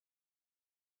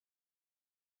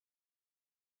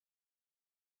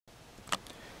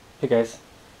Hey guys,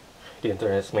 the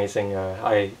internet is amazing.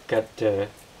 I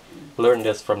learned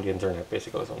this from the internet,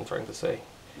 basically is what I'm trying to say.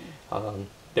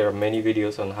 There are many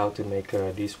videos on how to make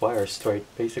these wires straight.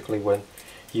 Basically, when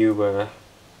you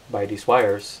buy these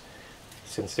wires,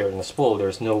 since they're in a spool,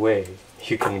 there's no way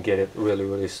you can get it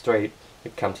really straight.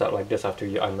 It comes out like this after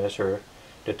I measure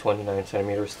the 29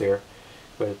 centimeters there.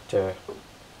 But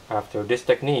after this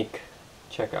technique,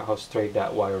 check out how straight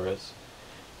that wire is.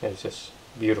 It's just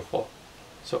beautiful.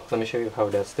 So let me show you how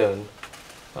that's done.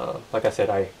 Like I said,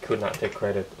 I could not take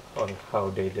credit on how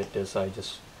they did this. I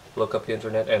just look up the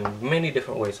internet and many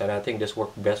different ways, and I think this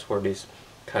worked best for this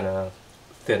kind of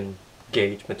thin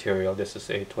gauge material. This is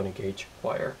a 20 gauge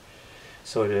wire.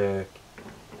 So the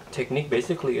technique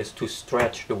basically is to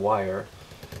stretch the wire.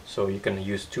 So you can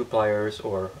use 2 pliers,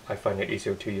 or I find it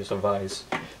easier to use a vise.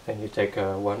 And you take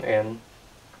one end.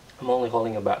 I'm only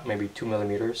holding about maybe 2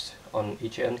 millimeters on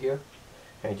each end here,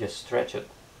 and you just stretch it.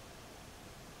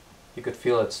 You could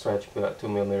feel it stretch about 2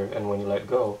 millimeters, and when you let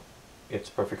go, it's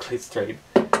perfectly straight.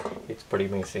 It's pretty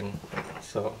amazing.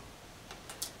 So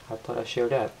I thought I'd share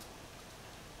that.